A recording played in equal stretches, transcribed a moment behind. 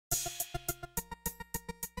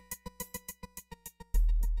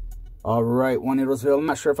All right, One Needlesville. I'm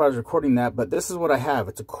not sure if I was recording that, but this is what I have.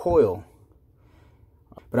 It's a coil.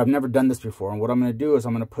 But I've never done this before. And what I'm going to do is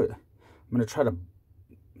I'm going to try to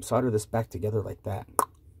solder this back together like that.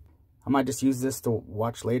 I might just use this to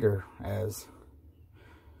watch later as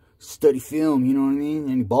study film, you know what I mean?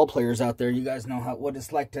 Any ball players out there, you guys know what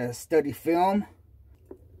it's like to study film.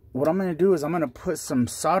 What I'm going to do is I'm going to put some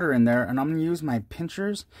solder in there, and I'm going to use my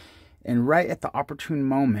pinchers, and right at the opportune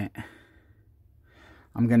moment,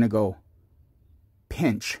 I'm going to go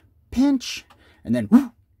pinch, pinch, and then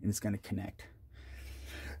whoo, and it's going to connect.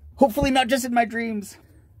 Hopefully not just in my dreams.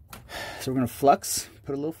 So we're going to flux,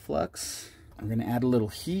 put a little flux. I'm going to add a little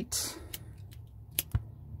heat.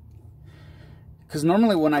 Because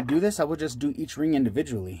normally when I do this, I would just do each ring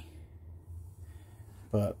individually.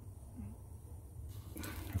 But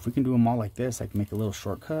if we can do them all like this, I can make a little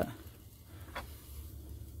shortcut.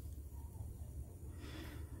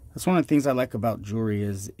 That's one of the things I like about jewelry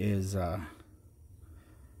is there's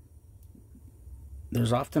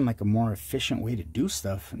often like a more efficient way to do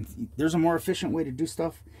stuff. And there's a more efficient way to do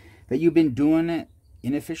stuff that you've been doing it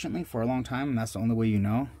inefficiently for a long time, and that's the only way you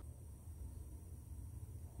know.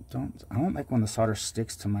 I don't like when the solder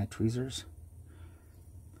sticks to my tweezers.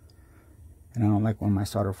 And I don't like when my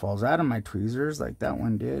solder falls out of my tweezers like that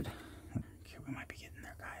one did. Okay, we might be getting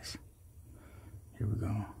there, guys. Here we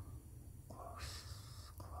go. Close,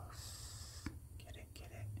 close. Get it,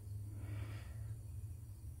 get it.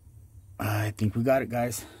 I think we got it,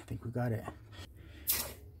 guys. I think we got it.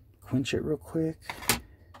 Quench it real quick.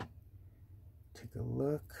 Take a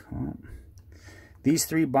look. Oh. These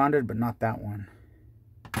three bonded, but not that one.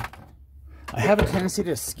 I have a tendency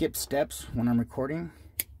to skip steps when I'm recording.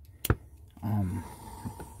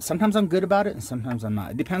 Sometimes I'm good about it, and sometimes I'm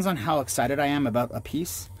not. It depends on how excited I am about a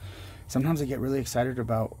piece. Sometimes I get really excited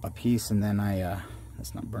about a piece, and then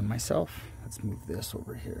let's not burn myself. Let's move this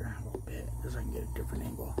over here a little bit, so I can get a different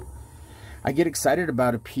angle. I get excited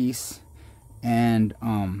about a piece, and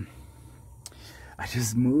I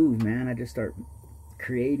just move, man. I just start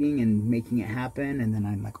creating and making it happen, and then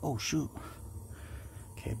I'm like, oh, shoot.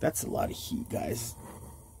 Okay, that's a lot of heat, guys.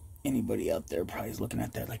 Anybody out there probably is looking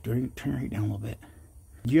at that like, turn your heat down a little bit.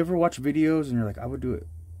 Do you ever watch videos and you're like, I would do it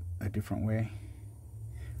a different way?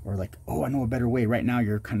 Or like, oh, I know a better way. Right now,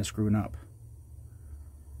 you're kind of screwing up.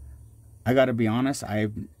 I gotta be honest, I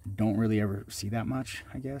don't really ever see that much,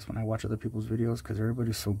 I guess, when I watch other people's videos, because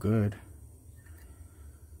everybody's so good.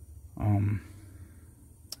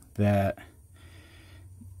 That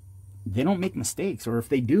they don't make mistakes, or if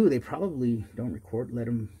they do, they probably don't record,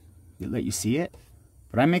 let you see it.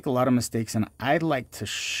 But I make a lot of mistakes, and I like to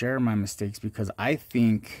share my mistakes, because I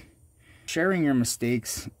think sharing your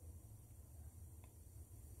mistakes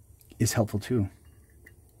is helpful too.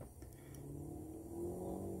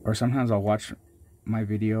 Or sometimes I'll watch my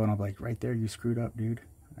video and I'll be like, right there, you screwed up, dude.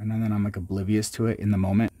 And then I'm like oblivious to it in the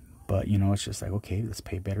moment. But, you know, it's just like, okay, let's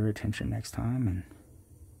pay better attention next time and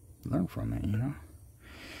learn from it, you know?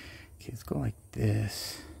 Okay, let's go like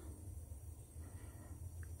this.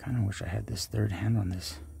 Kind of wish I had this third hand on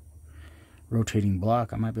this rotating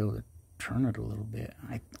block. I might be able to turn it a little bit.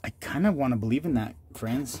 I kind of want to believe in that,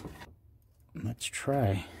 friends. Let's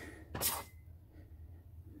try.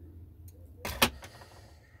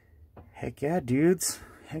 Heck yeah, dudes.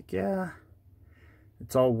 Heck yeah.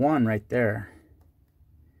 It's all one right there.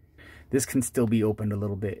 This can still be opened a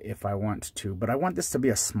little bit if I want to, but I want this to be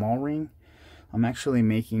a small ring. I'm actually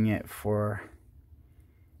making it for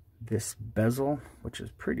this bezel, which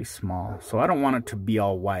is pretty small. So I don't want it to be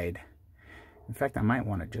all wide. In fact, I might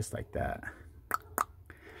want it just like that.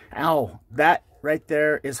 Ow, that right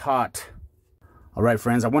there is hot. All right,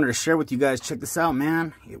 friends, I wanted to share with you guys. Check this out,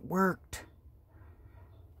 man. It worked.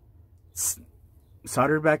 It's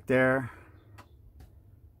soldered back there.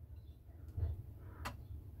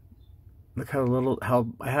 Look how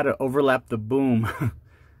I had to overlap the boom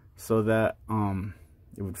so that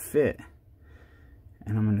it would fit.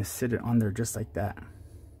 And I'm gonna sit it on there just like that.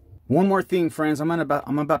 One more thing, friends. I'm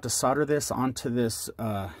about to solder this onto this,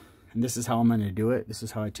 and this is how I'm gonna do it. This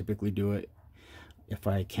is how I typically do it if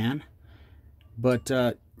I can. But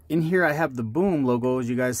in here I have the boom logo, as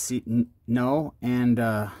you guys know,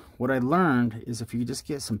 and what I learned is if you just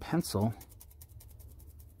get some pencil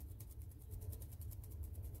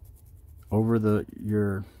over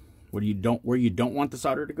where you don't want the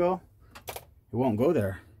solder to go, it won't go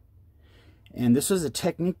there. And this was a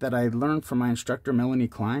technique that I learned from my instructor, Melanie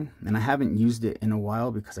Klein, and I haven't used it in a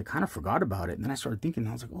while because I kind of forgot about it. And then I started thinking,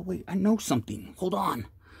 I was like, oh wait, I know something. Hold on.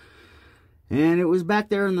 And it was back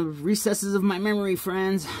there in the recesses of my memory,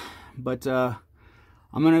 friends. But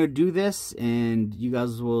I'm going to do this, and you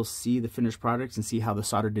guys will see the finished product and see how the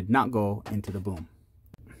solder did not go into the boom.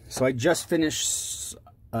 So I just finished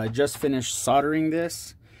soldering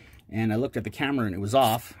this, and I looked at the camera and it was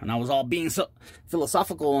off, and I was all being so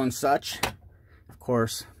philosophical and such. Of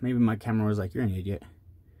course, maybe my camera was like, you're an idiot.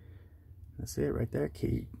 That's it right there,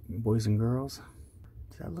 okay, boys and girls.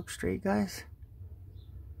 Does that look straight, guys?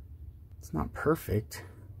 It's not perfect.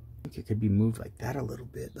 I think it could be moved like that a little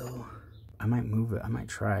bit though. I might move it, I might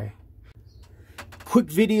try. Quick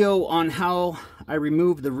video on how I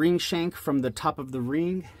remove the ring shank from the top of the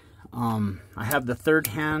ring. I have the third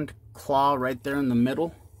hand claw right there in the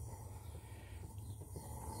middle.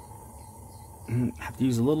 I have to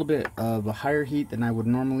use a little bit of a higher heat than I would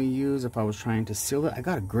normally use if I was trying to seal it. I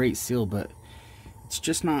got a great seal, but it's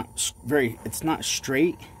just not it's not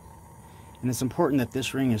straight, and it's important that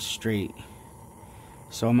this ring is straight.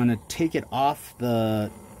 So I'm gonna take it off the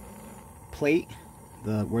plate,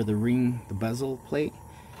 where the ring, the bezel plate.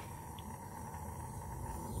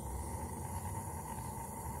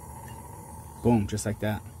 Boom, just like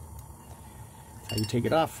that. How you take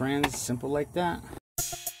it off, friends. Simple like that.